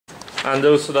And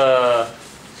those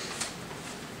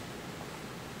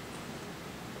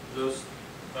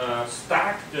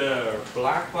stacked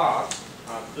black box.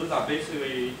 Those are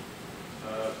basically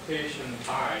patient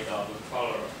died of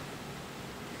cholera.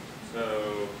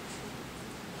 So,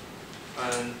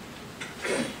 and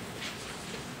let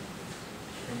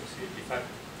me see if I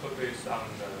put this on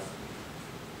the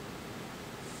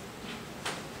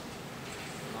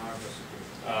larger screen.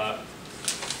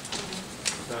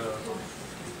 So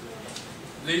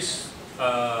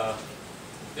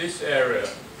this area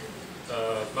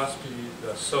must be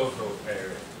the Soto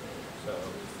area. So,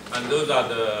 and those are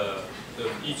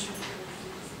each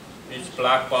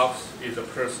black box is a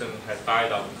person has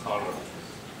died of cholera.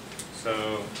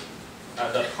 So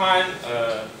at the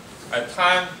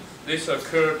time this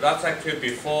occurred, that's actually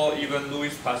before even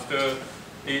Louis Pasteur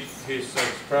did his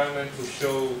experiment to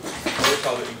show most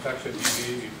of the infectious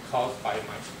disease is caused by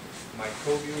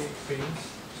microbial things.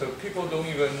 So people don't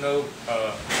even know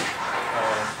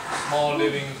small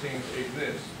living things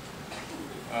exist.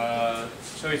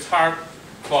 So it's hard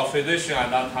for a physician at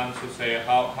that time to say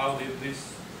how did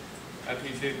this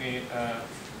epidemic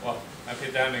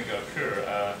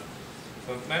occur.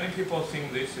 So many people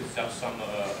think this is just some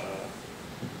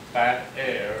bad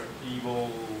air,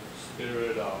 evil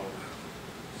spirit of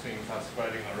things are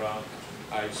spreading around.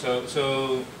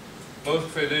 So most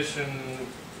physicians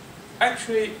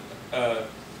actually.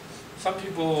 Some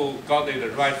people got it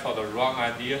right for the wrong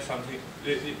idea.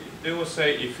 They will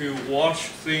say if you wash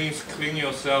things, clean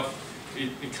yourself,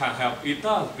 it can help. It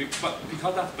does, but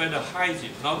because that's better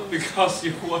hygiene, not because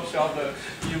you wash out the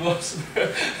evil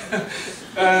spirit.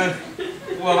 I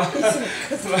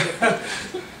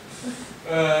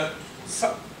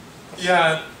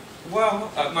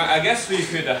guess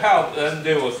if it help, then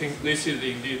they will think this is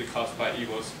indeed caused by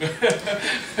evil spirit.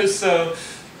 So.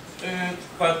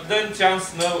 But then John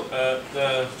Snow,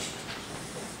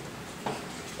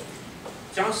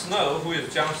 John Snow, who is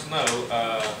John Snow?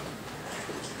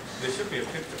 There should be a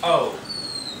picture. Oh,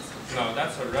 no,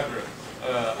 that's a reverend.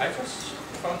 I just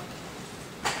found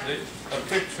a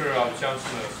picture of John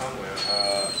Snow somewhere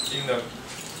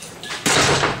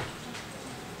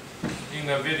in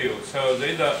the video. So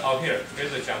there's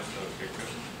here's a John Snow picture.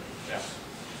 Yeah.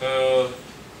 So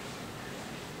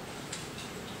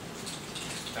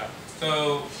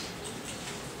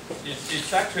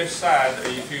it's actually sad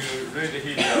if you read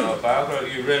his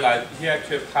biography, you realize he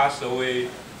actually passed away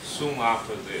soon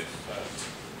after this.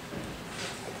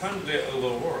 Apparently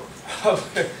overworked.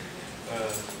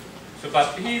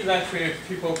 But he's actually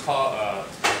people call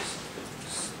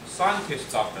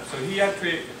scientist doctor. So he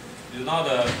actually is not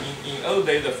in old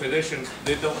days the physician,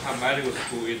 they don't have medical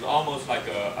school. It's almost like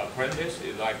an apprentice.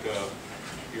 It's like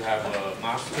you have a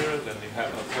master, then you have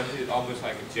an apprentice, almost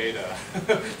like a Jada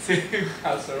thing.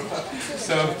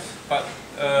 So,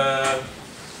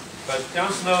 but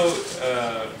John Snow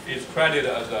is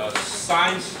credited as a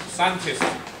scientist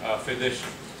physician.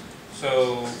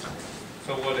 So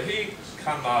what he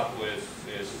come up with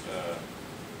is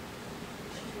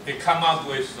he come up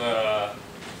with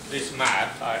this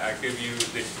map. I give you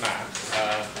this map.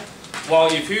 Well,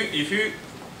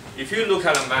 if you look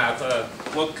at a map,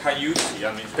 what can you see?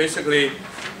 I mean, basically,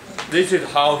 this is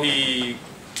how he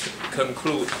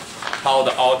conclude how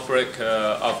the outbreak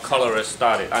of cholera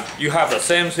started. And you have the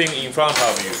same thing in front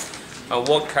of you.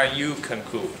 What can you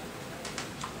conclude?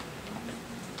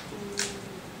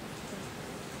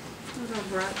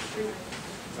 Broad Street.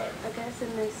 Right. I guess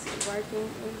in this working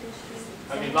industry.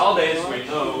 I mean, nowadays we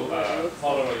know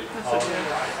cholera is caused by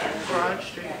Broad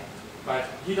Street. but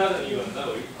he doesn't even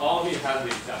know. All he has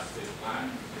is just his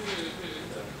mind.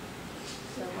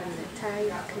 So when the tire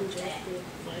is congested,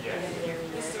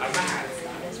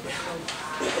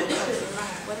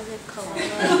 what is it called?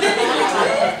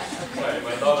 Right,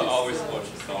 my daughter always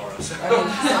watches Dora.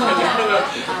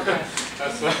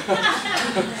 That's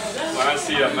when I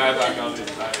see a map, I go to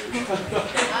tire.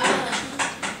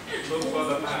 Look for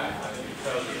the map, and it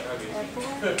tells you everything.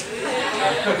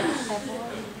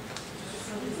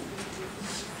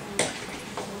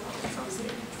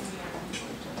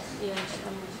 Yes,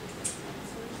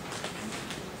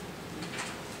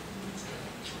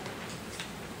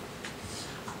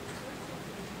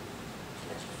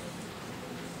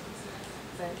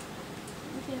 but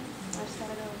okay, I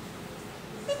started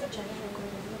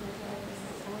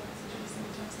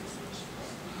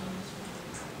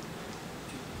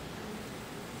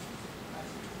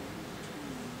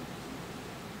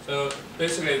So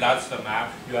basically that's the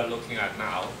map you are looking at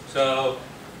now. So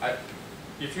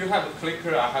if you have a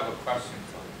clicker, I have a question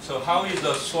for you. So how is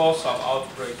the source of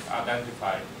outbreak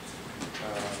identified?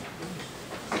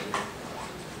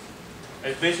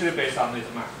 It's basically based on this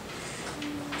map.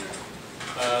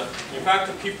 In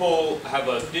fact, people have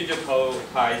a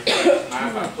digitalized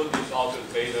map and put this all the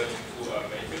data into a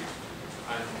matrix.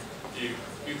 And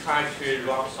you can actually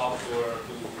run software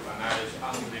to analyze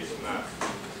on this map.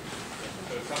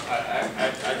 So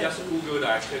I just Googled,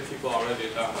 actually people already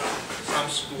done that. Some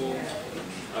schools,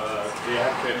 they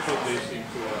actually put this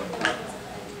into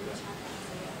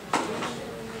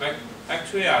a...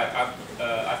 Actually,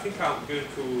 I think I'm going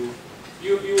to...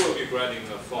 You will be grading in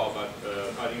the fall, but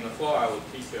in the fall I will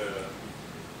teach a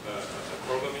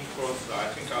programming course. So I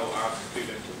think I will ask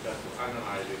students to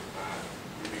analyze it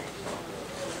using software,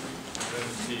 and then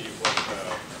see what.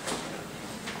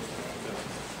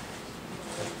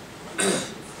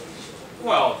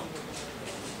 Well,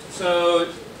 so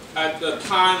at the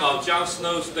time of John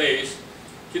Snow's days,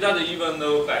 he doesn't even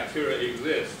know bacteria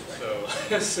exist. So,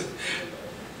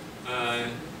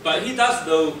 but he does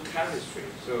know chemistry.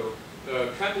 So.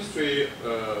 Chemistry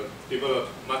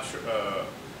developed much.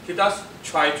 He does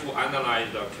try to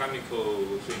analyze the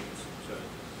chemical things. So,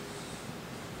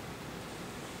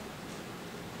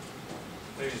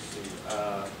 let me see.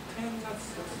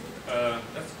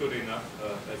 That's good enough.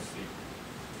 Let's see.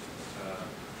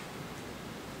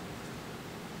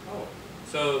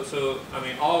 So I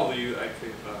mean, all of you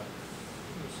actually. Let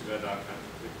me see whether I can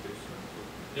click this one.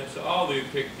 Yeah. So all of you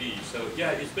pick D. So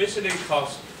yeah, it's basically called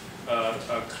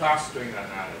a clustering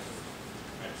analysis.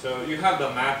 Right, so you have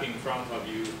the map in front of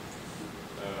you.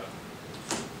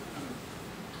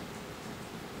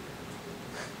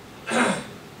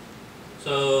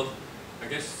 So I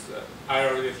guess I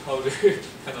already told you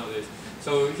kind of this.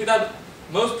 So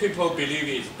most people believe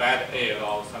it's bad air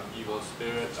or some evil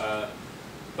spirit,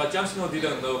 but John Snow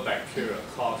didn't know bacteria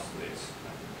caused this,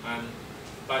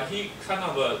 but he kind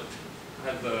of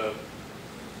had the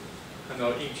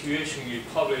intuition is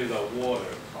probably the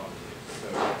water caused it.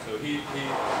 So he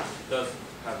does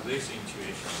have this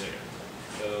intuition there.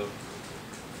 So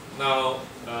now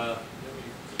let me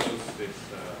close this.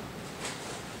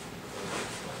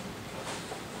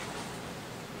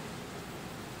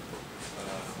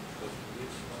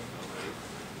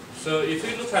 So if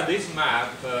you look at this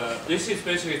map, this is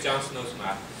basically John Snow's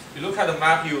map. You look at the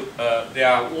map, there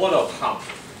are water pumps.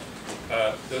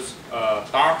 Those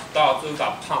dark dots, those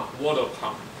are water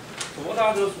pumps. So what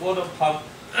are those water pumps?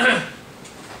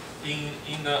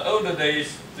 In the older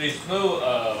days, there's no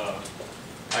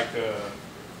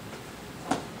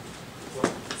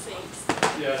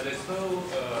there's no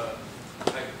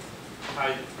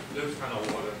those kind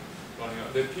of water running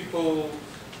out.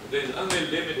 There's only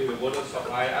limited water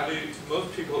supply. I mean,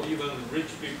 most people, even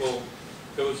rich people,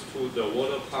 goes to the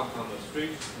water pump on the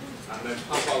street and then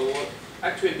pump out water.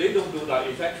 Actually, they don't do that.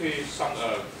 It's actually some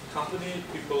company,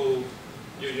 people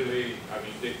usually,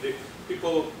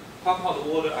 people pump out the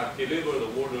water and deliver the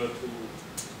water to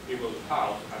people's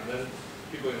house, and then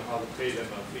people in the house pay them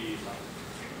a fee.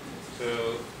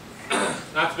 So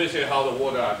that's basically how the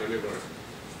water are delivered.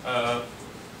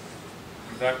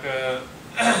 Let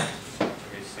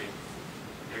me see.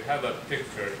 We have a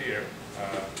picture here.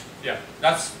 Yeah,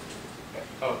 that's.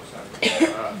 Oh, sorry.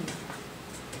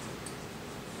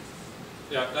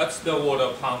 Yeah, that's the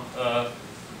water pump.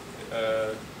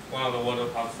 One of the water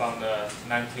pumps from the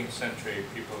 19th century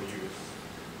people used.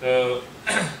 So,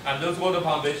 and those water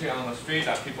pumps basically on the street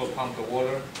that people pump the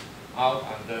water out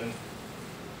and then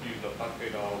use a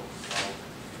bucket of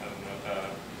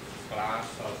glass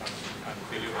or something and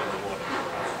deliver the water.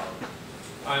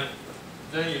 And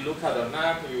then you look at the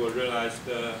map, you will realize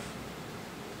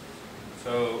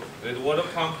so there's water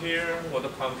pump here, water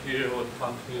pump here, water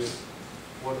pump here,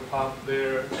 water pump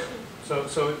there.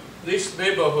 So this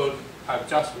neighborhood have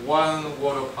just one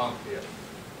water pump here.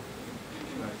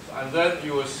 And then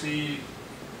you will see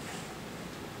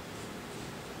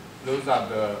those are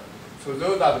the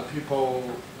people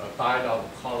died of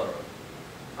cholera.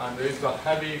 And there is a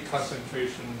heavy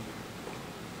concentration.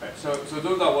 So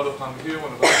those are water pump here,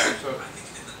 water pump.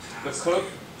 So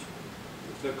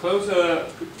the closer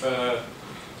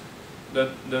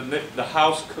the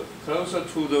house closer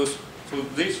to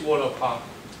this water pump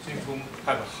seems to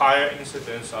have a higher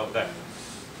incidence of that.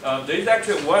 There is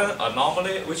actually one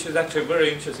anomaly which is actually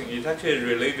very interesting. It's actually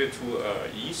related to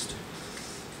yeast.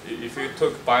 If you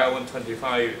took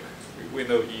BIO233, we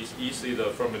know yeast is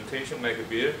a fermentation make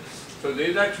beer. So there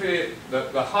is actually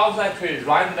the house actually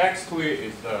right next to it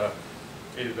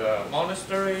is the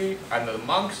monastery, and the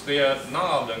monks there, none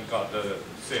of them got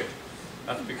sick.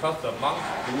 That's because the monks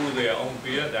brew their own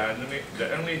beer.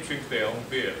 They only drink their own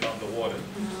beer from the water.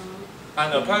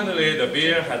 And apparently the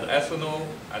beer has ethanol,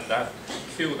 and that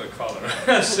kill the color.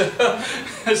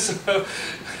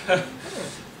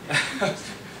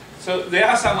 So there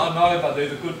are some analogy, but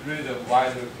there's a good reason why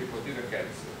the people didn't get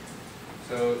it.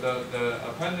 So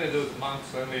apparently those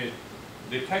monks only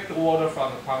detect the water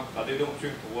from the pump, but they don't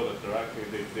drink the water directly.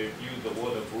 They use the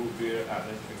water, brew beer, and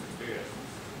then drink the beer.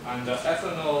 And the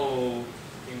ethanol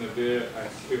in the beer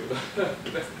has killed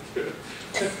the bacteria.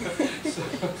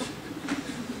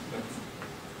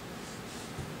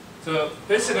 So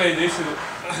basically this is,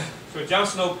 so John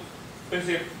Snow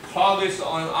basically plot this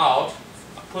on out,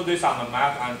 put this on the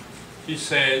map, and he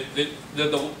said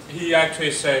he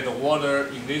actually said the water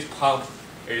in this pump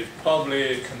is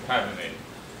probably contaminated.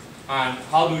 And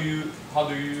how do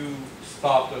you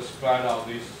stop the spread of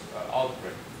this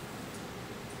outbreak?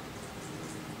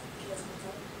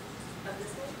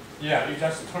 Yeah, you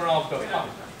just turn off the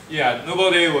pump. Yeah,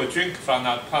 nobody will drink from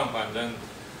that pump, and then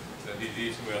the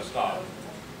disease will stop.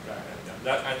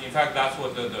 And in fact, that's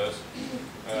what the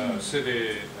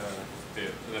city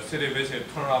basically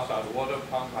turn off that water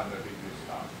pump and the disease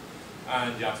stops.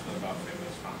 And just got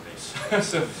famous from this.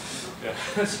 So, yeah,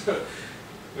 so,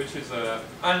 which is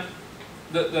and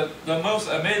the most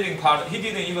amazing part, he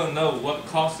didn't even know what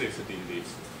caused this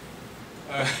disease,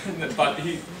 but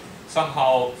he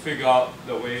somehow figured out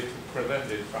the way to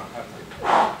prevent it from happening.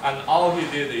 And all he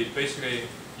did is basically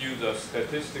use a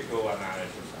statistical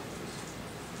analysis of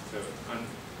this.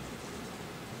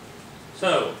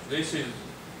 So this is,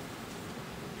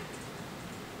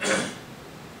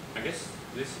 I guess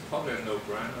this is probably a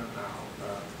no-brainer now.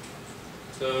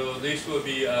 So this will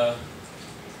be a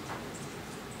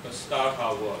start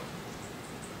our work.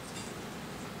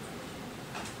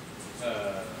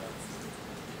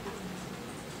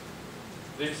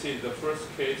 This is the first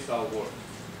case of work.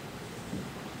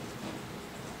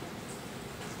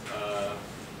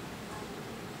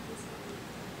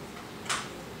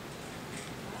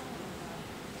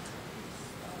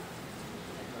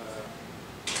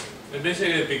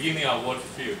 Basically the beginning of what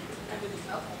field.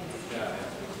 Yeah.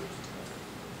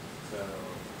 So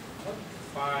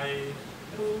 5 is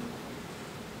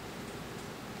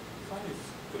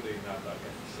good enough, I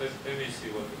guess. Let me see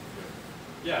what is good.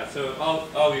 Yeah, so I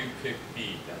will pick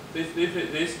B.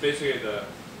 This basically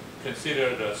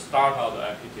consider the start of the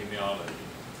epidemiology.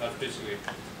 That's basically,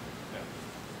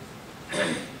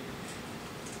 yeah.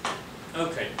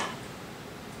 Okay.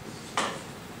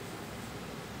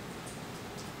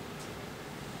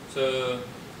 So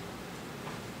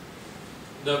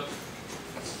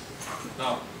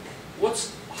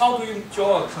how do you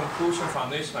draw a conclusion from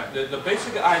this? The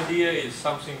basic idea is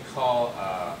something called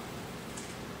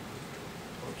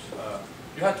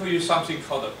you have to use something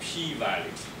called a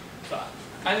p-value. So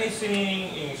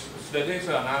anything in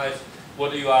statistical analysis,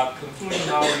 what you are concluding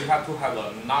now, you have to have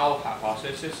a null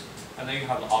hypothesis, and then you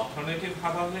have an alternative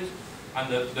hypothesis, and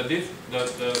the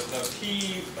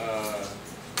key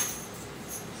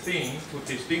thing to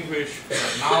distinguish the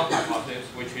null hypothesis,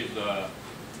 which is the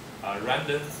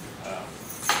random, the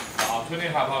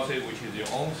alternative hypothesis, which is your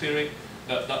own theory.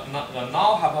 The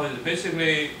null hypothesis is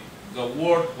basically the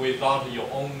work without your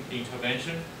own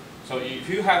intervention. So if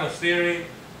you have a theory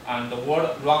and the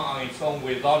work run on its own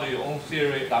without your own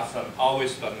theory, that's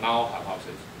always the null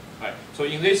hypothesis. Right. So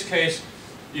in this case,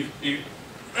 if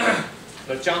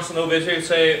the John Snow basically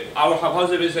say, our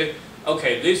hypothesis is say,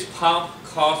 okay, this pump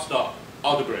caused the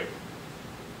outbreak.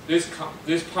 This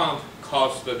pump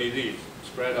caused the disease,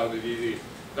 spread of the disease.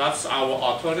 That's our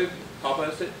alternative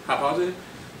hypothesis.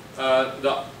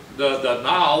 The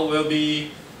null will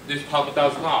be this pump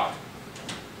does not.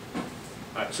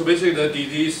 Right. So basically, the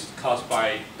disease caused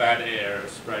by bad air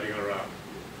spreading around.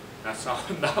 That's our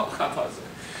null hypothesis.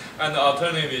 And the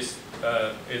alternative is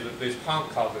this pump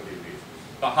caused the disease.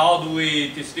 But how do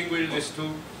we distinguish these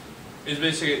two? It's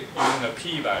basically using a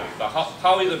p-value. But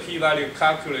how is the p-value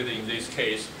calculated in this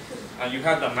case? And you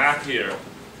have the map here.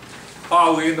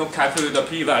 How are we going to calculate the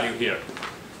p-value here?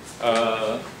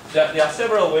 There are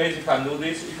several ways you can do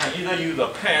this. You can either use a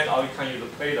pen or you can use a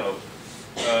Play-Doh.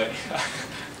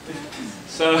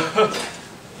 So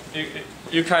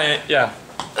you can, yeah.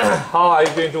 How are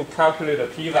you going to calculate the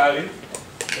p-value?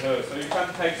 So you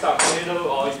can take some Play-Doh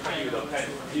or you can use a pen.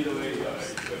 Either way,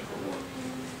 it's going to work.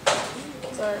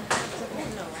 Sorry.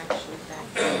 No, actually,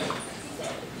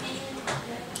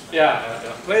 Yeah,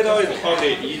 Play-Doh is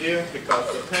probably easier because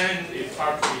the pen is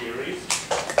hard to erase.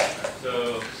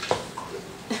 So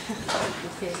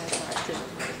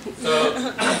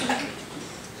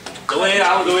the way I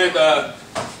will do it,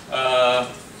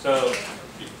 so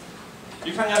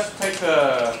you can just take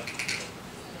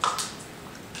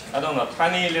I don't know,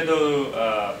 tiny little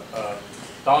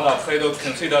dot of fatal,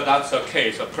 consider that's the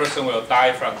case, a person will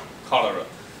die from cholera.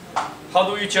 How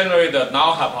do we generate the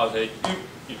null hypothesis?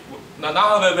 The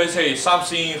null hypothesis is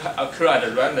something occur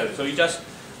at random, so you just,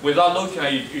 without looking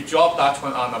at it, you drop that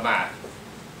one on the map.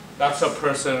 That's a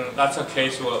person, that's a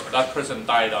case where that person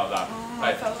died of that. Oh,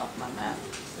 right? I fell off my map.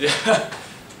 Yeah.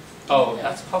 Oh,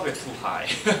 that's probably too high.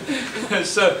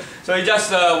 so you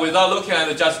just, without looking at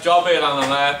it, just drop it on the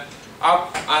map,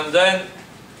 up, and then,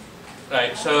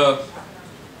 so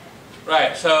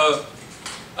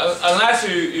unless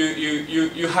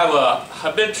you have a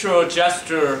habitual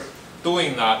gesture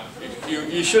doing that,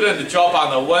 you shouldn't drop on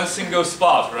the one single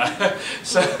spot, right?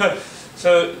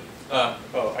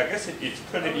 Oh, I guess it's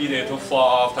pretty easy to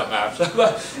fall off the map.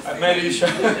 I made it sure.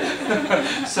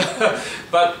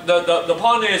 But the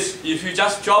point is, if you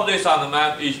just drop this on the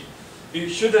map, you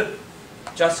shouldn't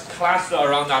just cluster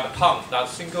around that pump, that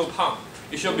single pump.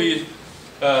 It should be,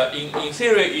 in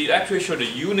theory, it actually should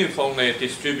uniformly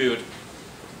distribute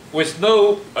with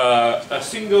no a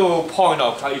single point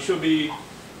of color. It should be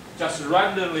just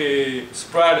randomly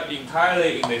spread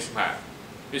entirely in this map.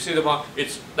 You see the point?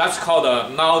 That's called a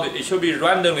null. It should be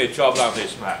randomly dropped on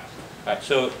this map. Right,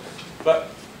 so, but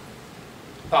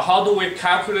how do we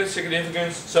calculate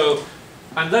significance? So,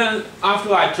 and then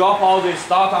after I drop all this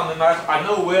data on the map, I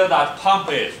know where that pump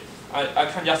is. I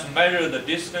can just measure the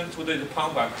distance to the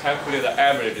pump and calculate the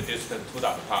average distance to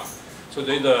that pump. So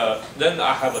then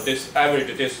I have this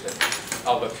average distance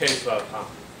of the case pump.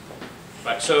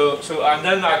 Right. So and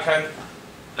then I can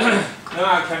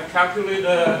calculate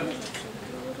the.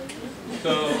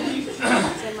 No.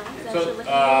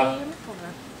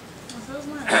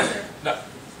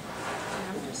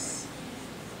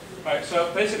 Right,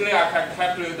 so basically I can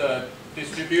calculate the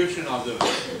distribution of them.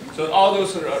 So all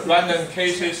those random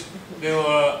cases, they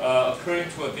were occurring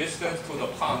to a distance to the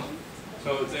pump.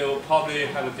 So they will probably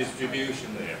have a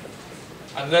distribution there.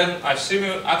 And then I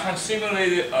can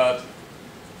simulate it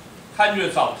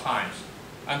hundreds of times.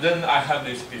 And then I have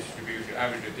this distribution,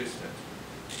 average distance.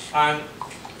 And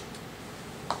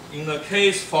in the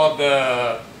case for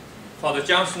the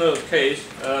Johnson case,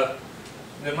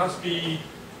 there must be,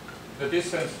 the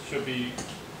distance should be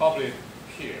probably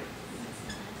here.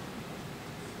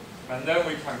 And then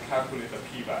we can calculate the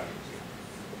p-value.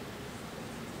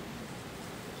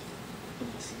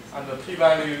 And the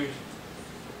p-value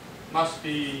must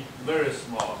be very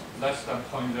small, less than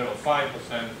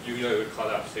 0.05%. Usually we call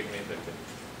that significant.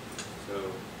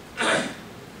 So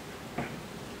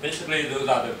basically those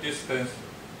are the distance,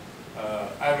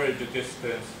 average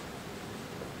distance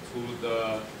to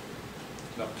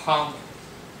the pump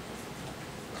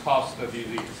caused the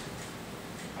disease.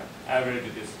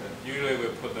 Average distance. Usually we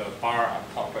put the bar on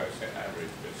top where it says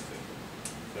average distance.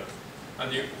 So,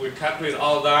 and we calculate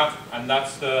all that, and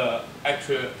that's the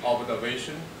actual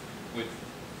observation.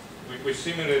 We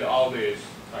simulate all this.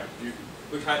 Right?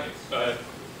 We can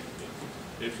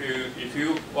if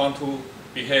you want to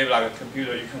behave like a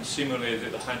computer, you can simulate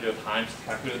it 100 times,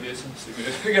 calculate this and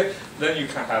simulate it. Then you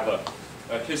can have a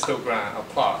histogram, a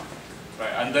plot,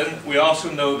 right? And then we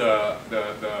also know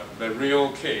the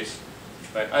real case.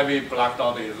 Right, every black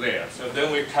dot is there. So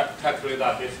then we calculate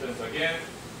that distance again.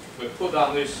 We put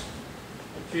on this.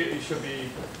 Here it should be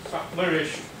very,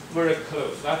 very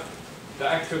close. That the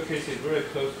actual case is very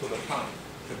close to the pump.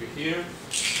 It should be here,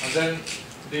 and then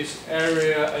this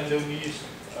area underneath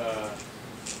the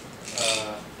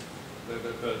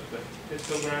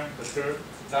histogram, the curve.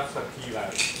 That's the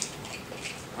p-value,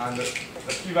 and the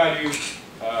p-value.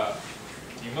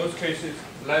 In most cases,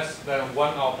 less than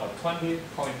 1 out of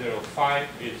 20.05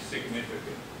 is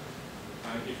significant.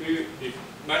 And if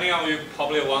many of you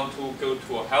probably want to go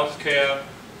to a healthcare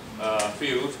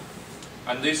field,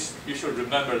 and this you should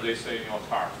remember this in your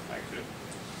heart actually,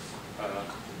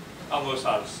 almost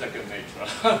as second nature.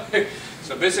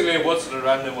 So basically, what's the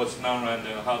random, what's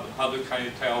non-random? How can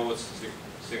you tell what's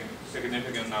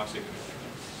significant,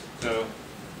 non-significant? So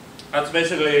that's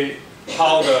basically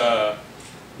how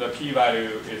the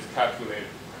p-value is calculated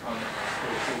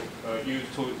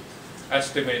used to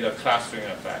estimate the clustering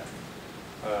effect.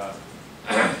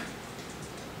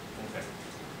 Okay.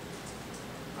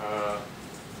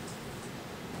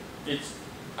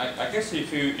 I guess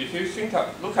if you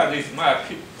look at this map,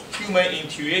 human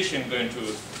intuition going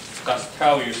to just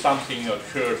tell you something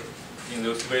occurred in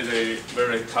those very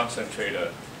very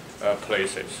concentrated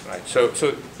places, right?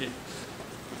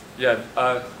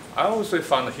 I also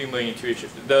found human intuition.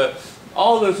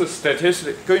 All those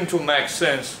statistics going to make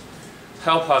sense,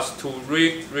 help us to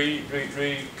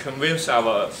convince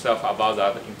ourselves about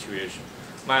that intuition.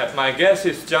 My guess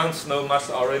is John Snow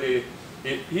must already,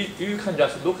 you can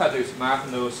just look at this map,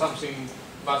 know something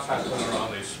mass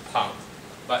turnaround is pound.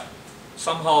 But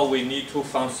somehow we need to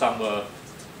find some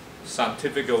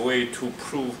scientific way to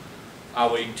prove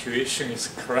our intuition is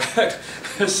correct.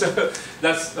 So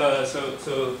that's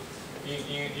so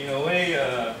in a way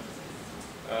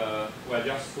we're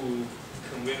just to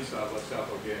convince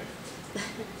ourselves again.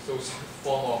 So some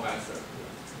formal method.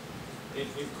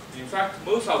 In fact,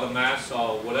 most of the math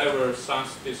or whatever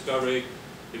science discovery,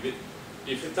 if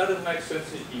it doesn't make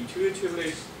sense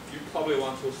intuitively, you probably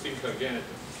want to think again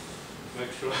to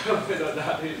make sure whether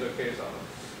that is the case or not.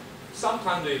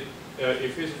 Sometimes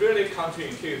if it's really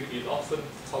counterintuitive, it's often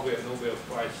probably a Nobel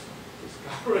Prize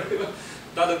discovery.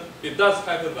 It does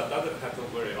happen, but doesn't happen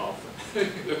very often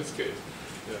in those cases.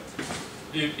 Yeah.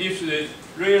 If it's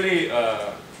really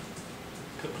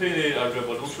completely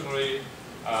revolutionary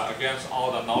against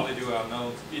all the knowledge we have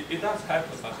known, it does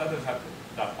happen, but doesn't happen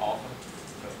that often.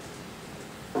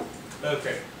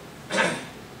 Okay.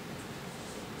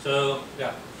 So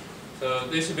yeah. So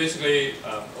this is basically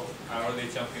I'm already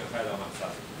jumping ahead on my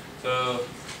slide. So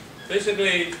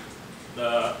basically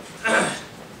the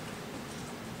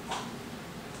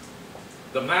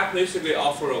map basically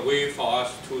offers a way for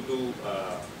us to do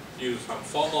use some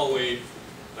formal way,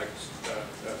 like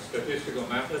statistical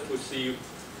method, to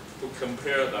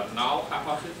compare the null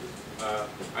hypothesis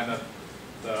and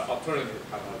the alternative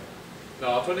hypothesis. The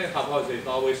alternative hypothesis is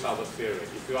always our theory.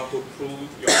 If you want to prove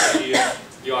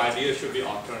your idea should be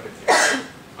alternative.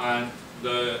 And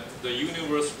the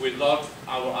universe without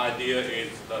our idea is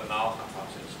the null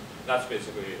hypothesis. That's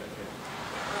basically it.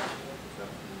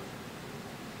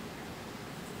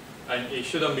 And it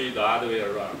shouldn't be the other way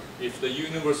around. If the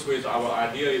universe with our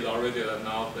idea is already the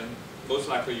null, then most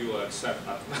likely you will accept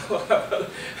that null.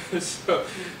 So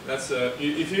that's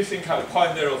if you think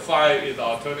 0.05 is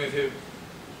alternative,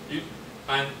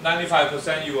 and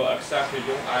 95% you will accept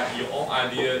your own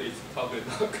idea, it's probably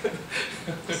not good.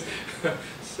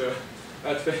 So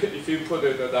if you put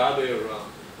it the other way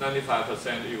around,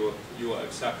 95% you will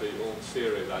accept your own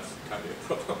theory. That can be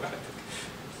problematic.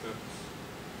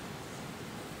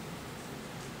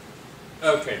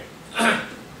 So, okay.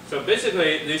 So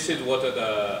basically, this is what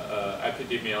the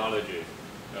epidemiology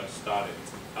started.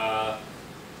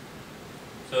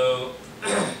 So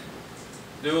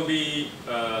there will be.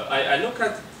 I look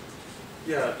at.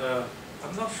 Yeah.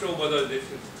 I'm not sure whether this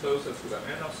is closer to the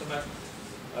end of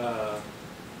semester.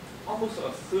 Almost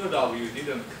a third of you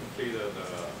didn't complete the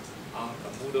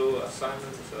Moodle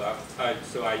assignment,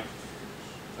 so I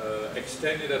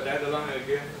extended the deadline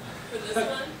again. For this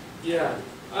one? Yeah,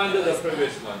 under the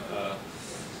previous one.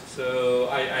 So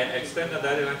I extended the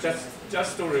deadline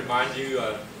just to remind you.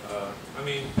 I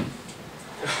mean,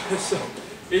 so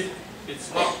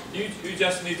it's not you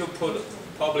just need to put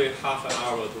probably half an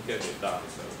hour to get it done.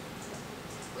 So.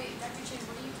 Wait, Dr. Chen,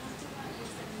 what are you talking about? You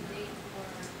said the date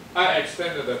for... I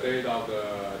extended the date of the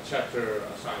chapter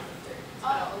assignment.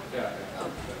 Oh, okay. Yeah. Oh.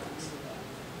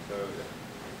 So,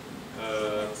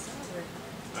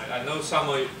 I know some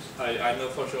of you, I know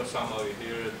for sure some of you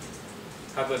here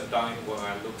haven't done it when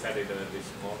I looked at it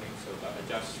this morning, so I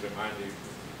just remind you,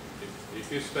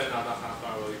 if you spend another half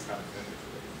hour, you can finish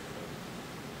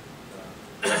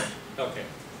it. Okay.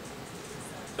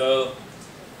 So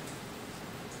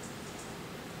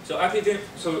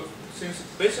since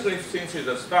it's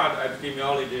the start,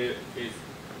 epidemiology is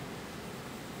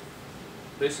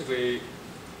basically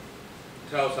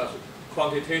tells us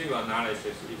quantitative analysis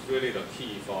is really the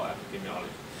key for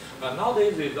epidemiology.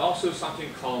 Nowadays, there's also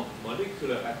something called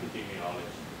molecular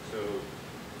epidemiology. So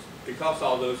because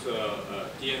of those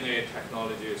DNA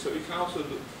technology, so we can also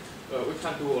do, we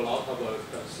can do a lot of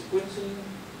sequencing,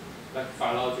 like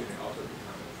phylogeny also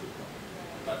becomes a key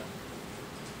part.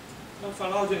 But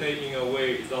phylogeny, in a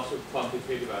way, is also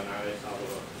quantitative analysis of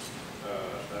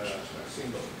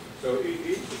symbols. So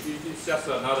it's just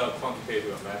another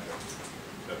quantitative method.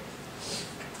 So,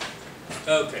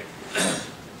 okay.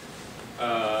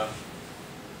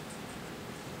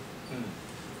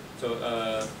 So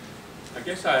I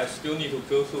guess I still need to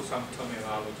go through some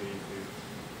terminology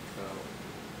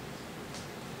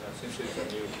since it's a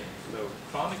new thing. So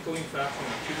chronic infection,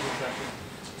 acute infection.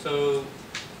 So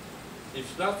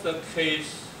if that's the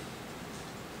case,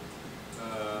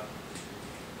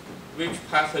 which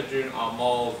pathogens are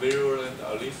more virulent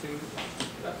or lethal?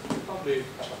 That's probably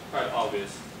quite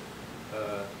obvious.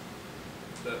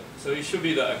 So it should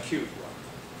be the acute one.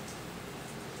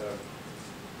 So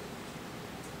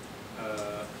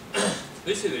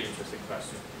this is an interesting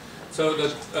question. So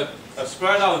a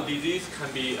spread of disease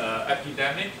can be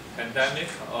epidemic, pandemic,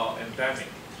 or endemic.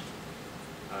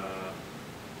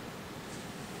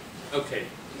 Okay,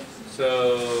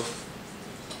 so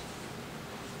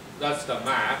that's the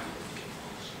map.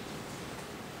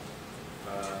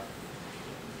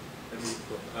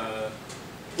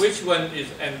 Which one is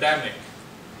endemic?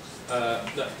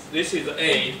 This is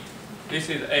A, this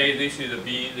is A, this is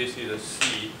B, this is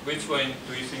C. Which one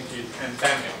do you think is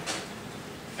endemic?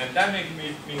 Endemic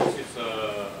means it's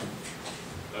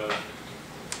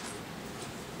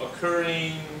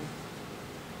occurring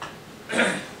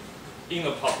in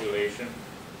a population.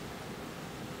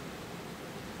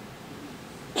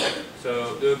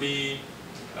 So there will be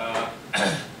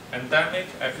endemic,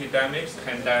 epidemic,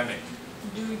 pandemic.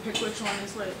 Do we pick which one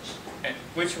is which? And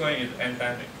which one is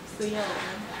endemic? The yellow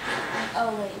one.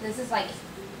 Oh wait, this is like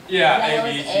Yeah, yellow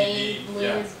A, B, is C, A, D. blue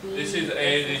Yeah. is B. This is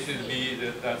A, this is B,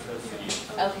 that's a C.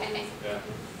 Okay. Yeah.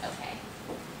 Okay.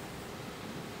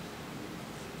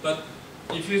 But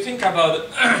if you think about it,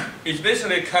 it's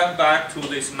basically come back to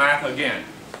this map again.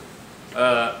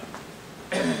 Now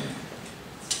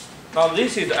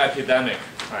this is epidemic,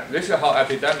 right? This is how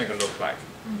epidemic looks like.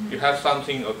 You have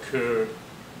something occur,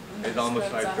 it's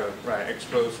almost like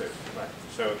explosive, right?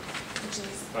 So,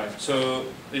 So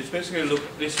it's basically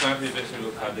this map is basically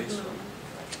look at this one.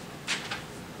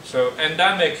 So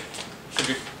endemic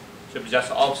should be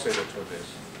just opposite to this.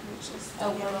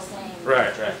 Oh, we're the same.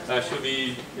 Right. That should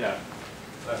be Let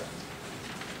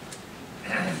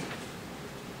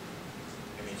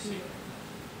me see.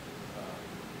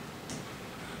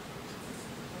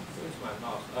 Where's my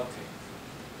mouse? Okay.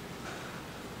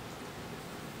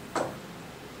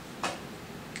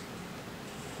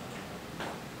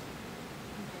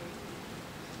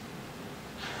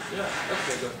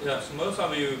 Okay, good. Yeah, so most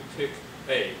of you pick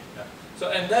A. Yeah.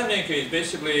 So endemic is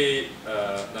basically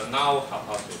the null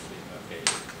hypothesis. Okay.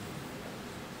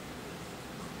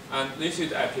 And this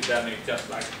is epidemic, just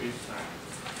like this time.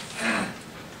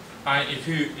 And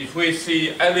if we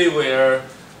see everywhere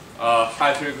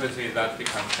high frequency, that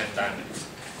becomes pandemic.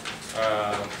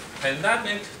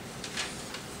 Pandemic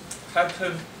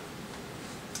happen.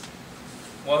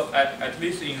 Well, at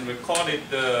least in recorded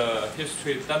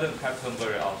history, it doesn't happen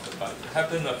very often, but it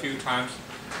happened a few times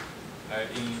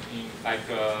in like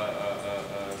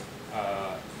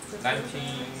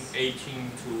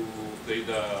 1918 to the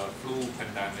flu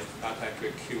pandemic that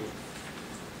actually killed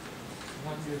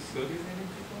 130 million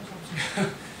people or something.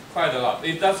 Quite a lot.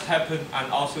 It does happen,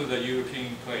 and also the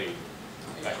European plague.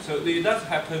 Right. So it does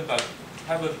happen, but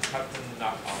haven't happened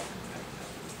that often.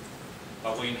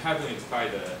 But when it happens, it's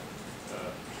quite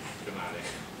dramatic.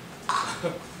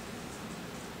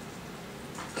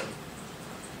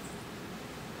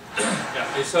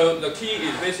 Yeah. So the key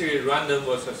is basically random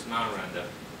versus non-random.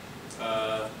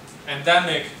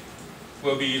 Endemic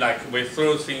will be like we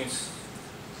throw things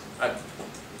at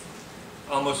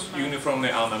almost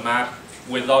uniformly on the map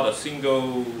without a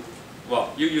single,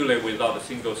 well, usually without a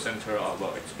single center of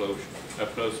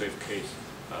explosive case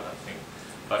thing.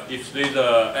 But if there's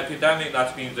an epidemic,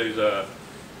 that means there's a,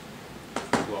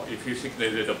 well, if you think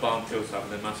there's a bomb kills up,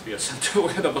 there must be a center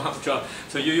where the bomb drops.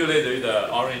 So usually there's an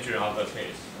origin of the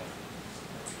case.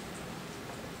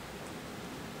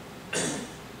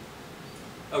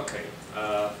 Okay,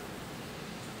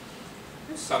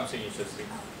 here's something interesting.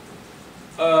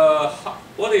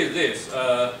 What is this?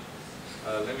 Let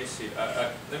me see.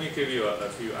 Let me give you a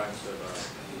few answers,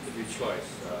 a few choice.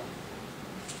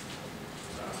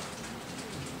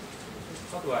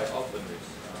 How do I open this?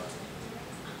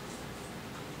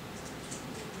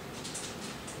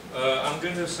 I'm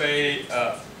going to say,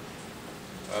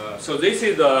 so this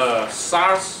is the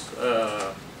SARS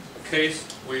case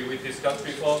we discussed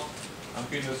before. I'm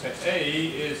going to say A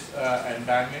is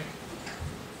endemic,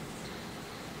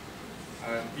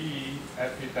 and B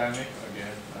epidemic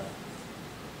again.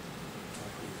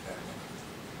 Epidemic.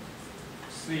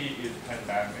 C is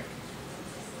pandemic.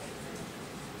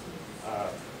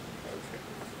 Okay.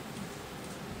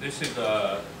 This is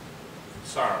the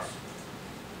SARS.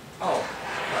 Oh,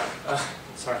 right.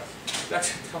 Sorry.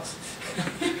 That's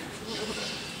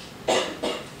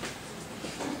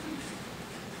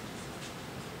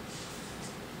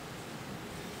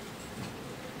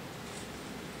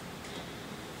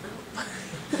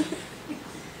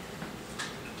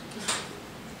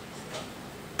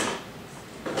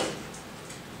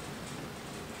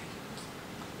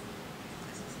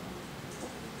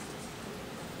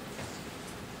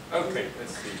okay,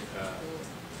 let's see.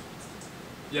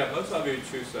 Yeah, most of you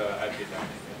choose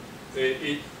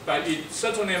epidemic. But it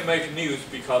certainly makes news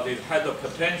because it has the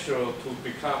potential to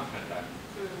become pandemic.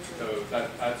 So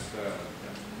that's. Yeah.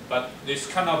 But this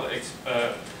kind of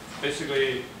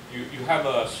basically you have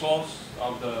a source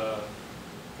of the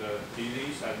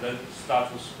disease and then start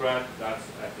to spread. That's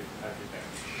epidemic.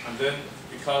 And then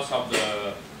because of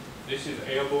the this is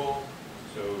airborne,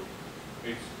 so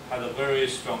it had a very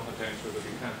strong potential to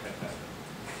become pandemic.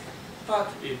 But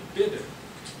it didn't.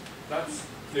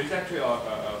 There's actually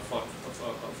a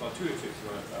fortuitous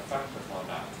factor for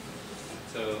that.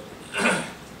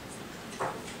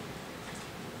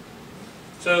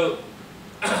 So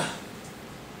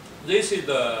this is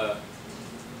the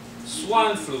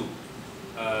swine flu.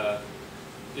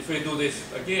 If we do this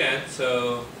again,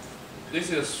 so this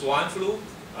is swine flu.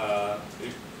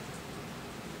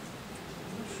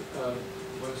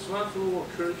 When swine flu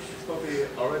occurs, it's probably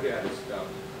already at its down.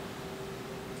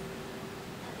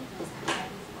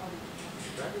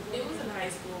 It was in high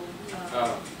school.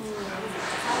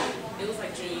 It was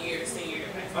like junior year, senior year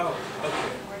of high school. Oh, okay.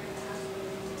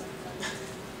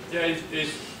 Yeah,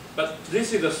 but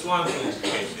this is the swine flu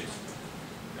cases.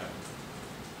 Yeah.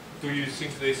 Do you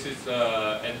think this is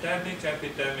endemic,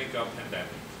 epidemic, or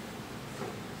pandemic?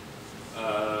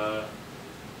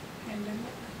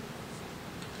 Pandemic.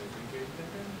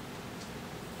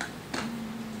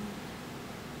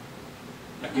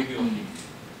 I give you a hint.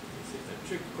 This is a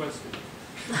trick question.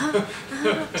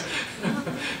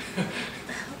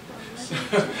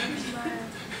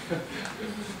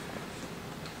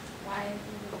 Why?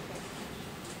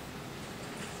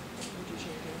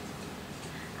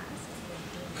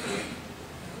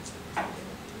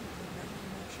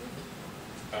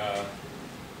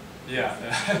 Yeah.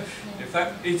 In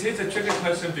fact, it is a tricky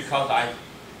question because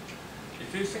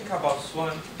if you think about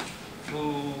swine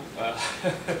flu, yeah.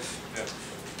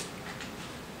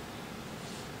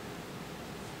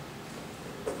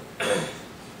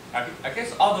 I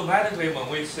guess automatically when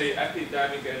we say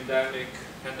epidemic, endemic,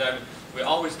 pandemic, we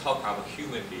always talk about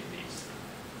human disease.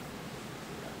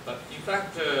 But in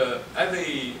fact,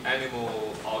 every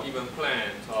animal or even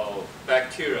plant or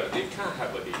bacteria, they can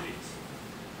have a disease.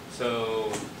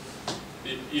 So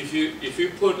if you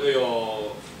put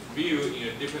your view in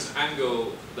a different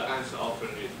angle, the answer often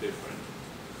is different.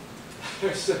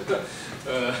 So,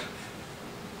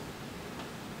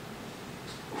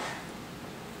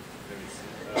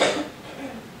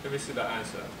 let me see the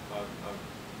answer.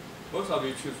 Most of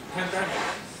you choose pandemic.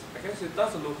 I guess it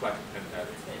doesn't look like a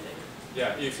pandemic.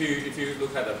 Yeah, if you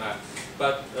look at the map.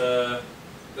 But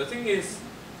the thing is,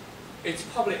 it's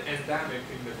probably endemic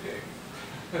in the pig.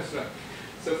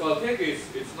 So for pig,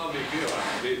 it's not big deal.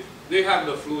 They have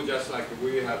the flu just like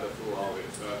we have the flu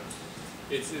always.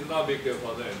 It's not big deal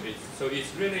for them. So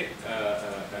it's really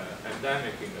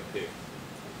endemic in the pig.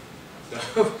 So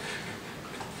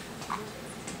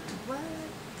What?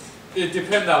 it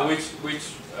depends on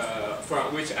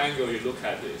from which angle you look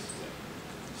at this.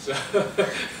 So,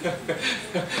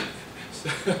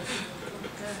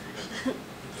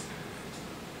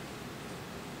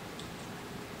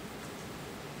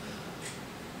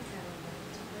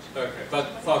 okay, but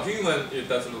for human, it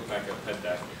doesn't look like a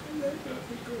pandemic.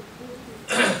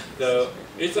 So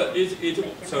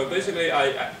basically,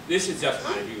 this is just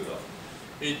my view though.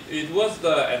 It was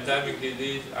the endemic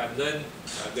disease, and then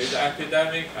there's an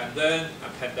epidemic, and then a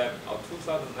pandemic. Or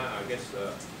 2009, I guess.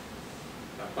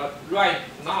 But right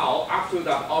now, after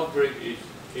the outbreak,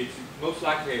 it's most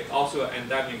likely also an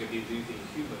endemic disease in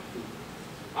human too.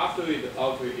 After the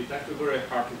outbreak, it's actually very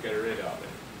hard to get rid of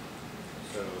it.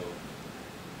 So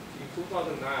in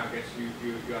 2009, I guess you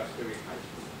are still in high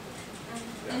school.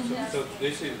 Yeah, so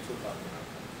this is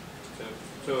 2009.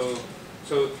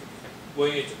 So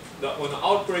when the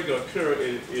outbreak occurs,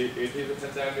 it is a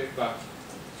pandemic, but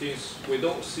since we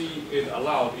don't see it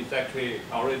allowed, it's actually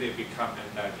already become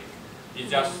endemic. It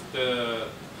just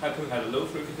happened at a low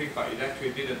frequency, but it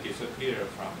actually didn't disappear.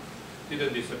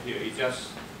 It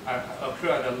just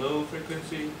occurred at a low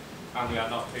frequency, and we are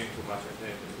not paying too much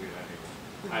attention to it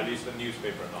anymore. At least the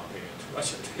newspaper are not paying too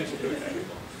much attention to it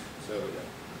anymore. So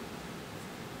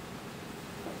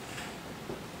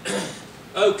yeah.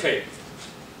 Okay.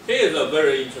 Here's a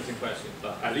very interesting question,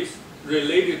 but at least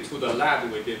related to the lab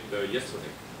we did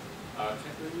yesterday.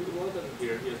 You wasn't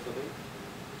here yesterday?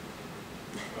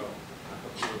 Oh, I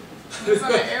hope you. There's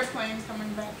an airplane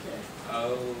coming back here.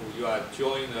 Oh, you are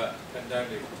joining the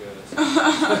pandemic.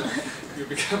 You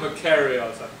become a carrier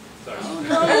or something. Sorry. Oh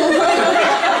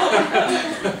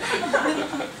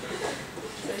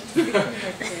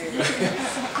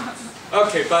no.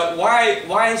 Okay, but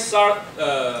why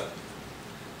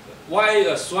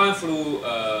swine flu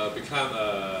become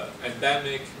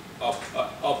endemic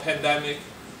or pandemic?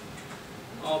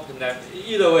 Or pandemic?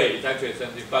 Either way, it's actually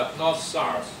something, but not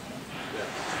SARS.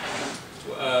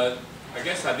 Yeah. I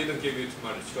guess I didn't give you too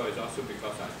much choice, also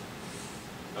because I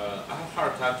have a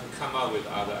hard time to come up with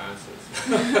other answers.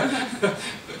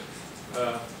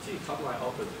 Gee, how do I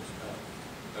open this?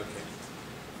 Okay.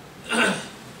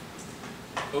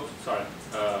 oops, sorry.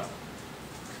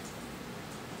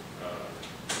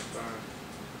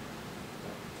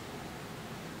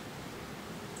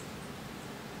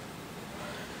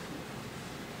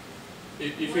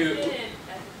 If you,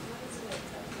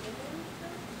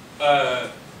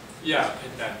 yeah,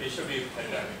 pandemic. It should be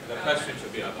pandemic. The question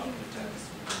should be about pandemic.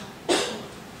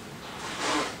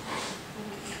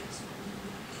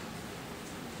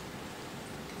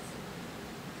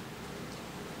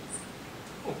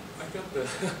 Oh, I got the.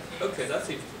 Okay, that's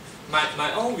it.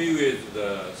 My own view is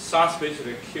the SARS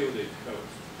basically killed its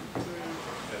host.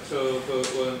 So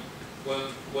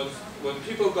when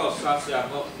people got SARS, they are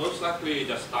most likely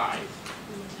just died.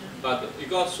 But you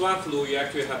got swine flu, you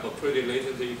actually have a pretty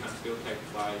latency. You can still take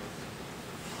flight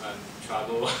and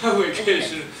travel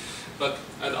vacation. But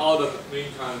at all the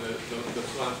meantime, the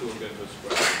swine flu is going to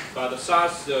spread. But the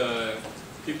SARS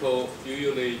people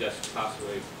usually just pass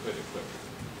away pretty quick.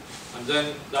 And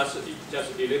then that's it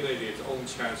just eliminated its own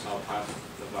chance of passing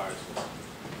the virus.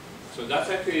 So that's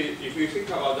actually, if you think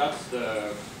about that,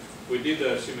 we did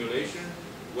a simulation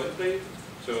Wednesday.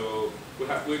 So we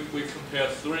compared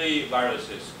 3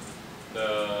 viruses.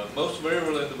 The most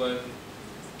virulent one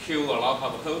killed a lot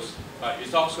of hosts, but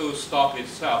it also stopped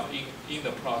itself in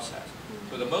the process.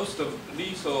 So the most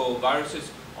lethal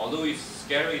viruses, although it's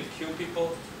scary to kill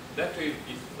people, actually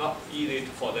it's not easy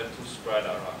for them to spread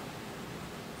around.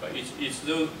 But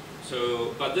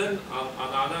but then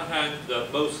on the other hand, the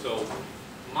most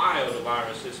mild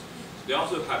viruses, they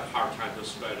also have hard time to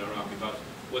spread around because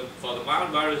for the mild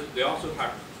virus, they also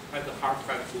had a hard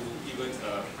time to even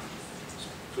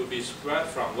to be spread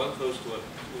from one host to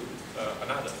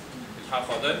another. It's hard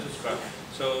for them to spread.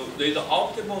 So the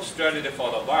optimal strategy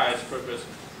for the virus purpose,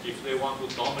 if they want to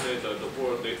dominate the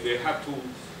world, they have to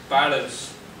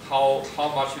balance how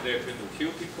much they're going to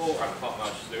kill people and how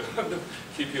much they want to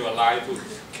keep you alive to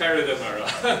carry them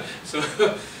around. so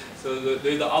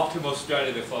the optimal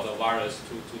strategy for the virus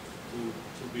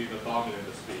to be the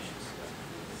dominant species.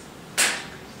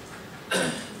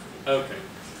 Okay.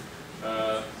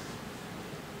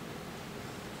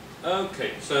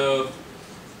 Okay, so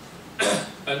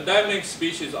endemic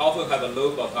species often have a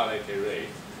low mortality rate.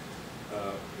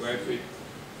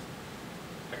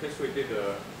 I guess we did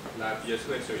a lab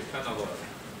yesterday, so it's kind of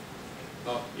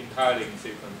not entirely in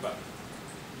sequence, but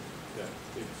yeah,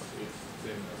 it's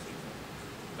in a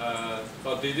sequence.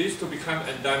 For disease to become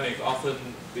endemic, often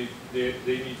they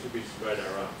need to be spread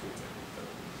around.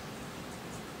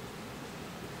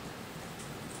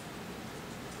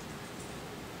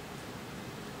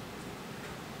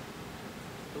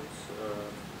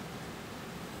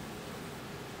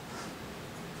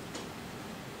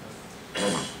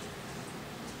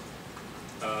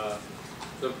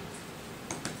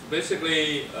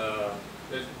 Basically,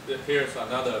 here's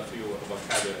another few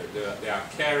vocabulary. They are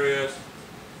carriers,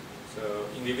 so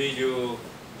individual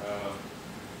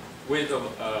with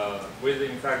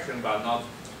infection but not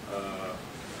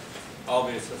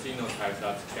obvious phenotype,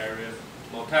 that's carriers.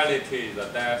 Mortality is the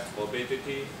death,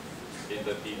 morbidity is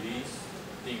the disease,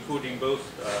 including both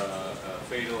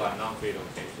fatal and non-fatal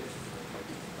cases.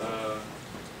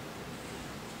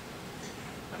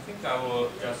 I think I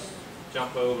will just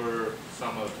jump over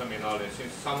some of the terminology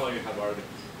since some of you have already.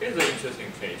 Here's an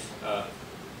interesting case.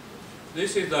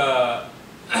 This is a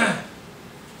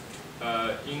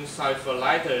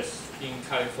encephalitis in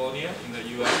California in the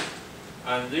U.S.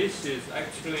 and this is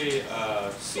actually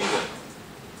season.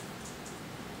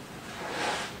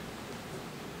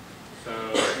 So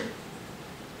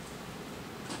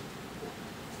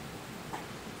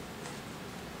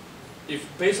if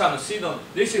based on the season,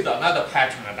 this is another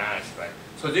pattern analysis, right?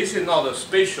 So this is not a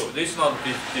spatial, this is not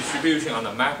distribution on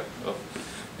the map. Oh.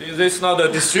 This is not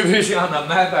a distribution on the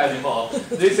map anymore.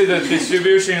 This is a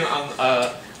distribution on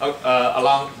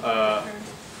along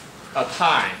a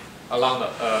time, along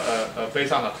the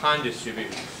based on the time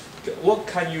distribution. What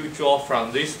can you draw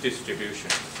from this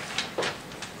distribution?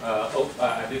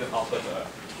 I didn't offer the.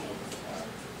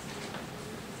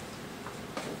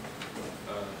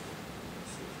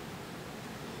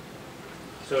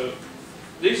 So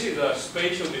this is a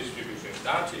spatial distribution.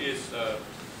 That is a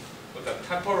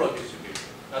temporal distribution.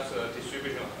 That's a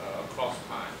distribution across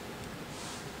time.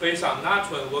 Based on that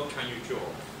one, what can you draw?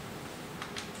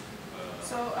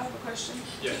 So I have a question.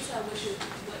 Yes. How do you know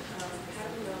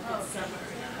if it's summer?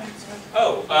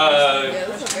 Oh, Yeah,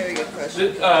 that's a very good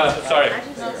question. sorry.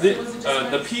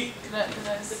 The peak. Could I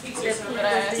The peaks ask are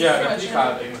a Yeah, the question? peak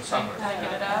are in the summer. Can I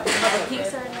get it up? The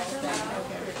peaks are in the summer?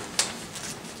 Okay.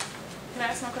 Can I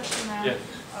ask my question now? Yes.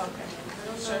 Okay. I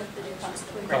don't know Sure. if the difference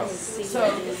between Oh. So,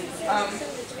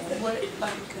 what,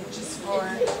 like, just for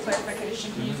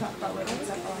clarification, can you talk about what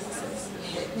encephalitis is?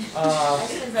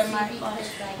 Is that my,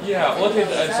 Yeah, what is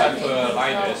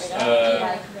encephalitis?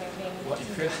 What if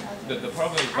the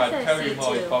problem is if I tell you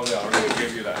more, it probably already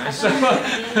give you the answer.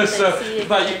 So,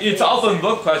 but it's open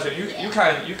book question. You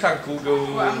can Google.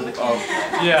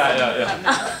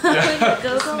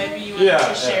 just maybe you wanted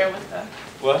to share with the,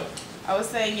 What? I was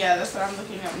saying, yeah, that's what I'm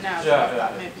looking up now, but Yeah, I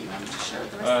thought yeah. maybe you wanted to share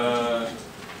with the rest of the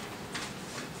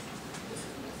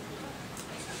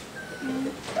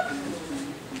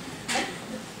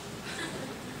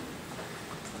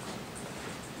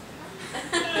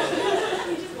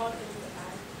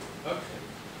Okay.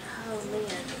 Oh man.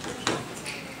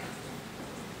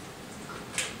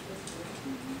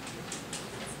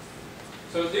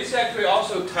 So this actually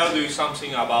also tells you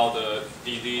something about the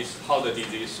disease, how the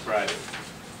disease spread.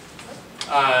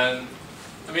 And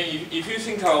I mean, if you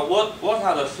think of what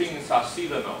are the things are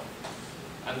seasonal,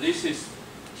 and this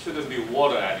shouldn't be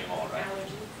water anymore, right?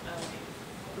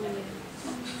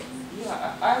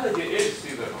 Yeah, allergy is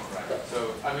seasonal, right?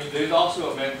 So I mean, there's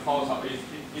also a main cause of it.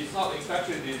 It's not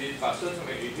infectious disease, but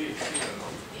certainly it is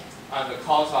seasonal, and the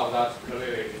cause of that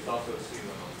clearly is also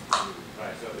seasonal,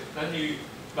 right? So then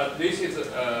but this is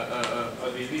a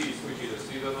disease which is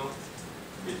seasonal.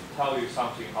 It tells you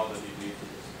something how the disease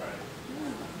is spread.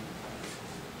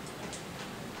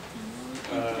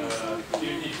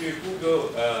 If you Google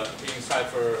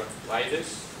encephalitis,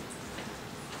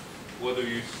 what do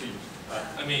you see?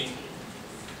 I mean,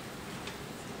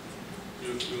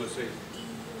 you will see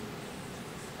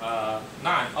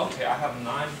 9. Okay, I have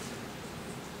 9.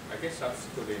 I guess that's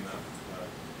good enough.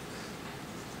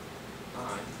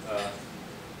 9.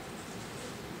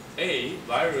 A,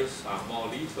 viruses are more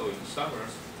lethal in summer.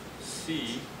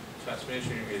 C,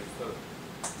 transmission is slow.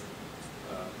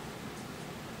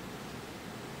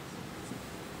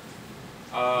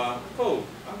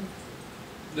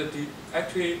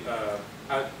 Actually,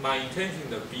 my intention,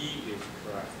 the B is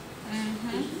correct.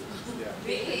 Yeah.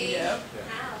 Yep.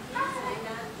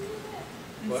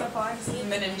 What? Encephalitis is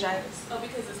meningitis. Oh,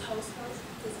 because it's host,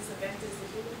 because it's a vector, it's a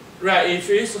human? Right, if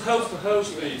it's host to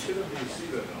host, it shouldn't be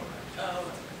seasonal, right?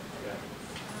 Oh. Yeah.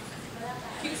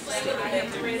 Can you explain what a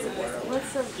vector is?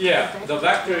 What's the Yeah, the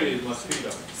vector is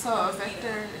mosquito. So a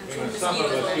vector is In the a summer,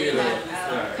 mosquito mosquito. that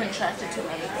Yeah. contracted to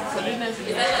other things. So it doesn't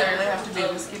necessarily have to be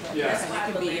a mosquito. Yeah.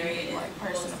 It could be like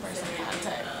person-to-person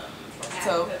contact.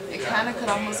 So it kind of could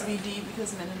almost be D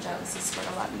because meningitis is spread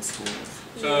a lot in schools.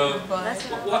 So But That's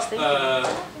what I was what? thinking. But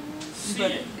C,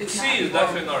 it's C not is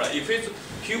definitely not right. If it's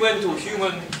human to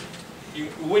human, in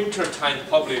winter time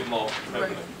probably more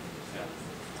prevalent. Yeah.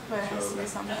 But it has to be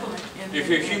something like in If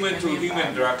the- you're human in to the human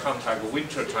environment. direct contact,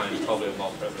 winter time is probably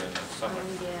more prevalent than summer.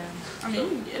 Yeah. I mean, you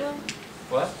can get it.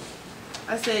 What?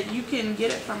 I said you can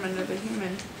get it from another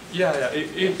human. Yeah.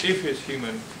 If it's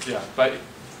human, yeah. But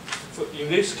in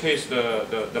this case,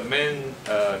 the main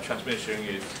transmission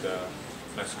is the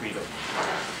mosquito.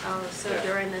 Oh, so Yeah.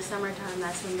 during the summertime,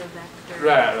 that's when the vector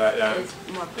Right. Yeah. is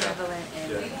more prevalent.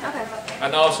 And Yeah. okay.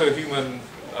 And also human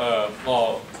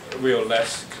more will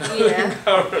less Yeah.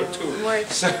 cover too. More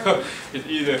So it's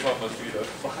easier for mosquitoes.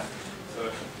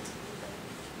 So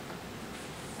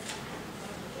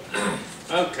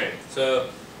okay, so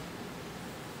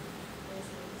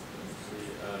let's see,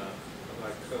 how do I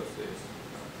close this?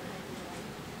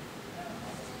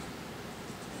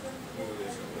 Move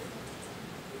this away.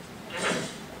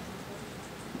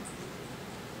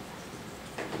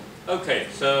 Okay,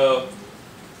 so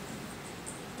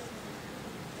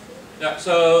yeah,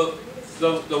 so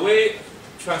the way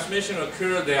transmission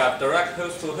occurs, they are direct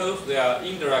host to host, they are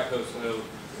indirect host to host.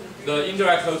 The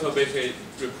indirect host will basically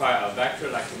require a vector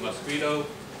like a mosquito,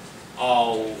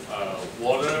 or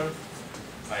water,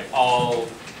 like all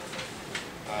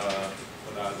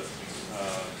what are the things?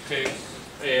 Pigs,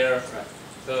 air. Right.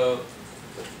 So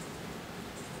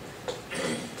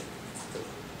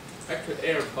actually,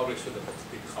 air probably shouldn't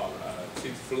be called.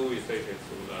 Since flu is taken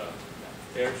through the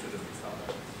air, shouldn't be called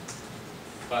that.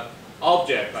 But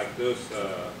object like those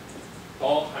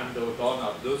door handle,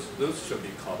 doorknob, those should be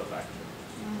called a vector.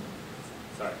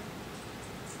 Sorry.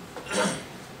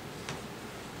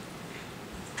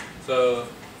 So,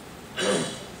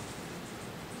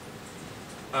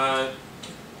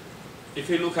 if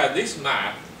you look at this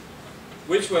map,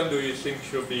 which one do you think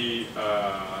should be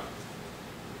a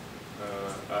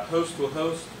host to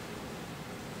host?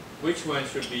 Which one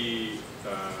should be,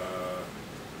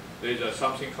 there's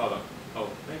something called,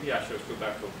 maybe I should go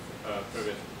back to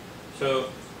previous. So,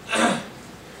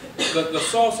 the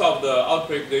source of the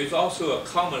outbreak, there is also a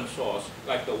common source,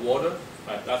 like the water,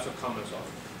 right? That's a common source.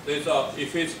 There's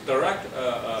if it's direct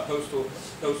host to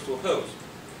host,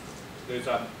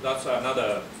 that's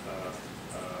another.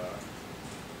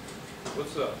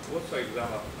 What's the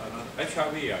example?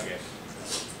 HIV, I guess,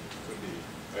 could be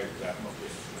an example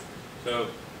here. So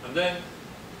and then.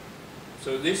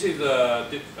 So this is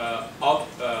the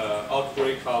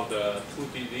outbreak of the 2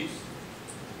 disease.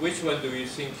 Which one do you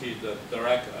think is the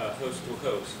direct host to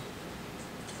host?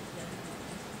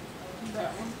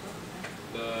 That one.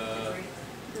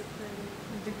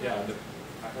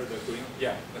 I heard the green.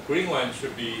 Yeah, the green one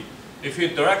should be. If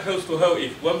it's direct host to host,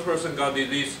 if one person got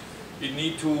disease, you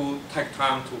need to take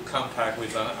time to contact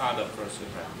with another person.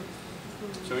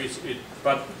 So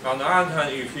but on the other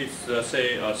hand, if it's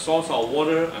say a source of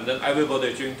water and then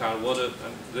everybody drink that water,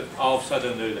 and all of a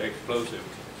sudden there's explosive.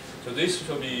 So this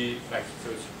should be like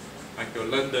the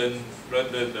London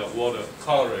water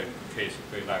cholera case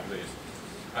would be like this,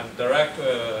 and direct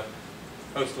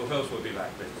host to host would be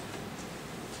like this.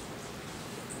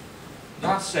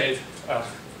 That said,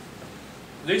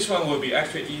 this one will be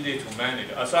actually easy to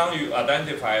manage. As long as you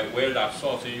identify where that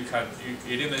source, you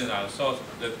eliminate that source,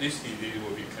 this disease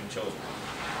will be controlled.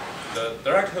 The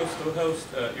direct host to host,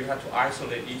 you have to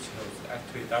isolate each host.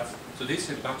 Actually, so this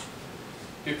is much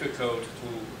difficult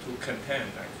to contain.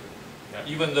 Actually,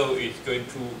 even though it's going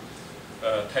to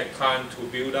take time to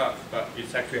build up, but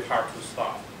it's actually hard to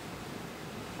stop.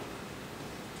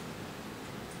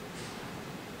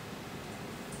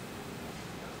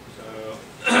 So.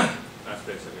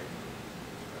 Basically.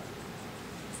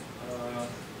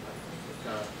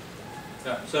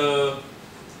 So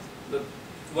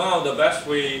one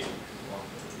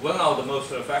of the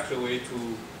most effective way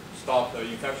to stop the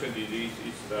infection disease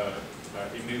is the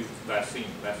immune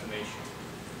vaccination.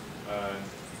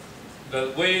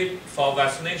 The way for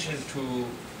vaccination to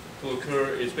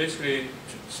occur is basically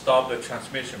to stop the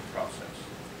transmission process,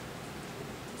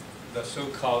 the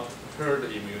so-called herd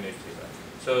immunity.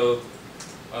 So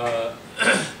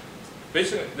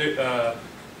basically,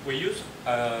 we use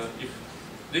if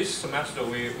this semester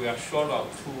we are short of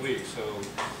 2 weeks, so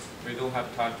we don't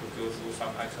have time to go through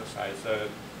some exercise.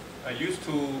 I used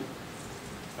to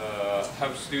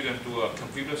have students do a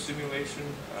computer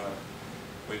simulation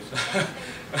with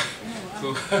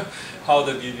to how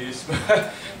the disease,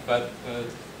 but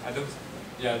I don't.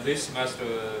 Yeah, this semester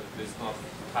is not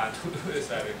time to do this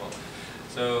anymore.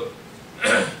 So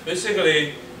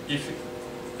basically, if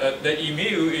the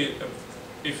immune,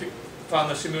 from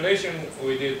the simulation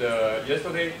we did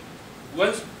yesterday,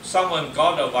 once someone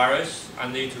got a virus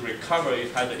and need to recover,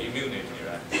 it has the immunity,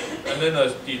 right? And then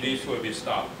the disease will be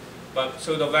stopped. But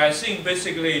so the vaccine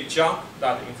basically jump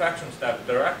that infections that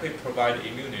directly provide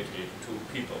immunity to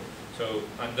people. So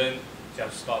and then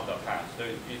just stop the path. So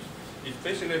it's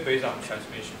basically based on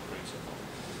transmission principle.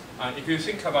 And if you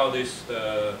think about this,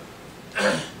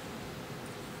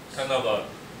 kind of a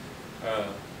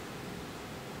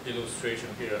illustration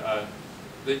here.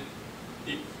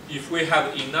 If we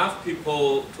have enough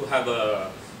people to have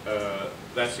a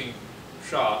vaccine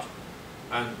shot,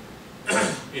 and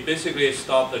it basically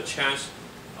stops the chance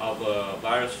of a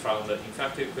virus from the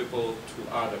infected people to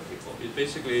other people. It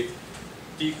basically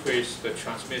decreases the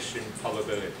transmission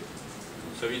probability.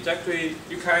 So it's actually,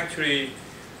 you can actually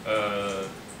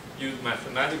use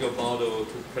mathematical model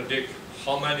to predict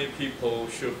how many people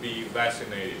should be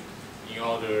vaccinated in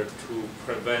order to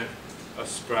prevent a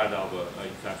spread of an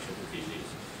infectious disease.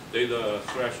 There's a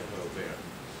threshold there,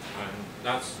 and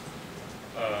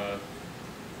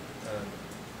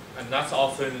that's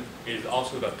often is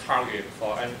also the target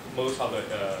for, and most of the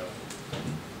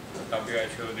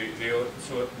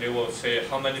WHO, they will say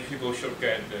how many people should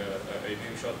get the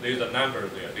immune shot. There's a number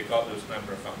there. They got those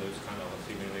numbers from this kind of a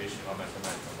simulation or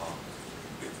mathematical model.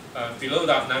 Below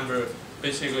that number,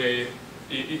 basically,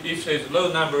 if there's a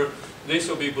low number, this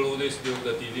will be blue, this blue,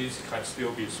 the disease can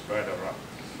still be spread around.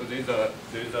 So there's a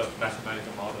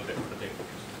mathematical model that predicts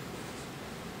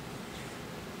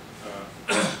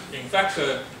this. In fact,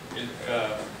 it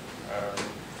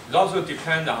also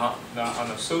depends on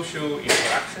the social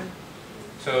interaction.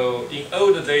 So in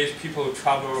older days, people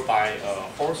travel by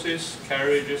horses,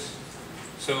 carriages.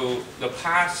 So the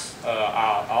paths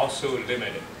are also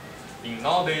limited. In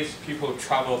nowadays, people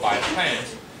travel by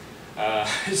planes.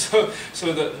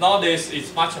 Nowadays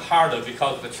it's much harder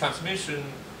because the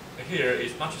transmission here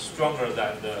is much stronger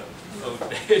than the old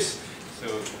days. So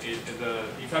the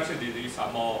infectious diseases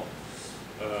are more,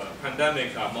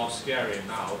 pandemics are more scary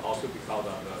now, also because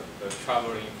of the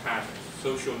traveling patterns,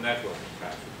 social networking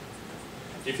patterns.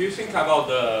 If you think about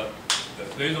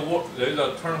there is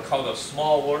a term called the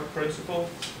small world principle.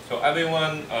 So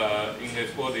everyone in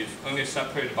this world is only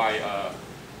separated by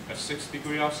a 6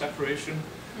 degrees of separation.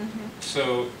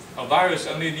 So a virus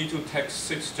only need to take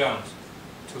 6 jumps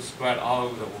to spread all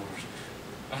over the world.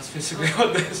 That's basically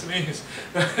what this means.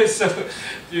 So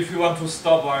if you want to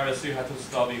stop virus, you have to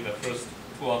stop in the first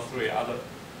 2 or 3.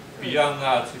 Beyond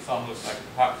that, it's almost like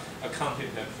a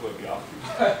continent will be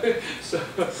occupied. So,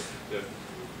 yeah.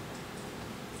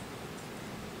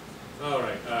 All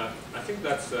right. I think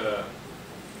that's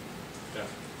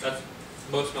that's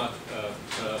most much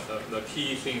the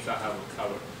key things I have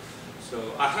covered.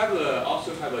 So I have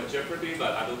also have a Jeopardy,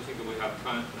 but I don't think we have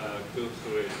time to go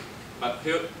through it. But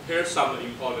here's some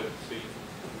important things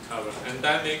to cover.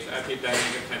 Endemic,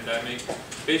 epidemic, pandemic,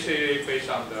 basically based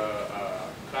on the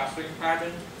clustering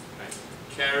pattern, right?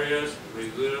 Carriers,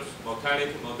 reserves,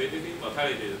 mortality, morbidity.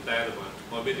 Mortality is the dead one.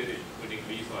 Morbidity including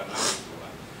lethal and non-lethal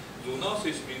one.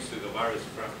 Zoonosis means the virus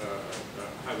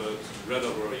have a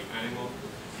reservoir in animals.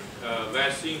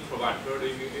 Vaccine provide herd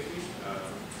immunity.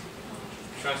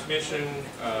 Transmission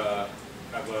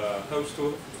have a host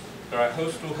to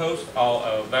host or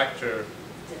a vector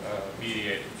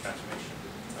mediated transmission.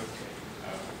 Okay,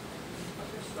 I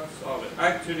guess that's all.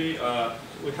 Actually,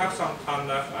 we have some time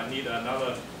left. I need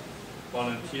another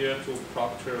volunteer to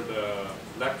proctor the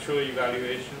lecture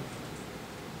evaluation.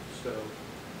 So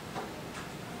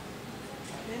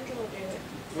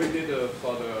we did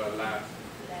for the lab.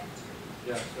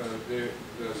 Yeah, so the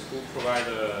school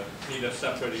provider need a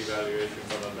separate evaluation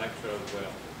for the lecture as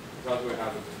well, because we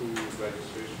have 2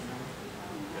 registrations.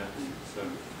 Yeah, so.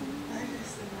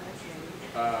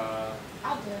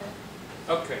 I'll do it.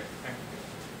 Okay, thank you.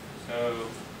 So,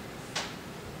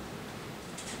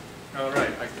 all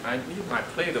right, I need my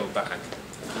Play-Doh back.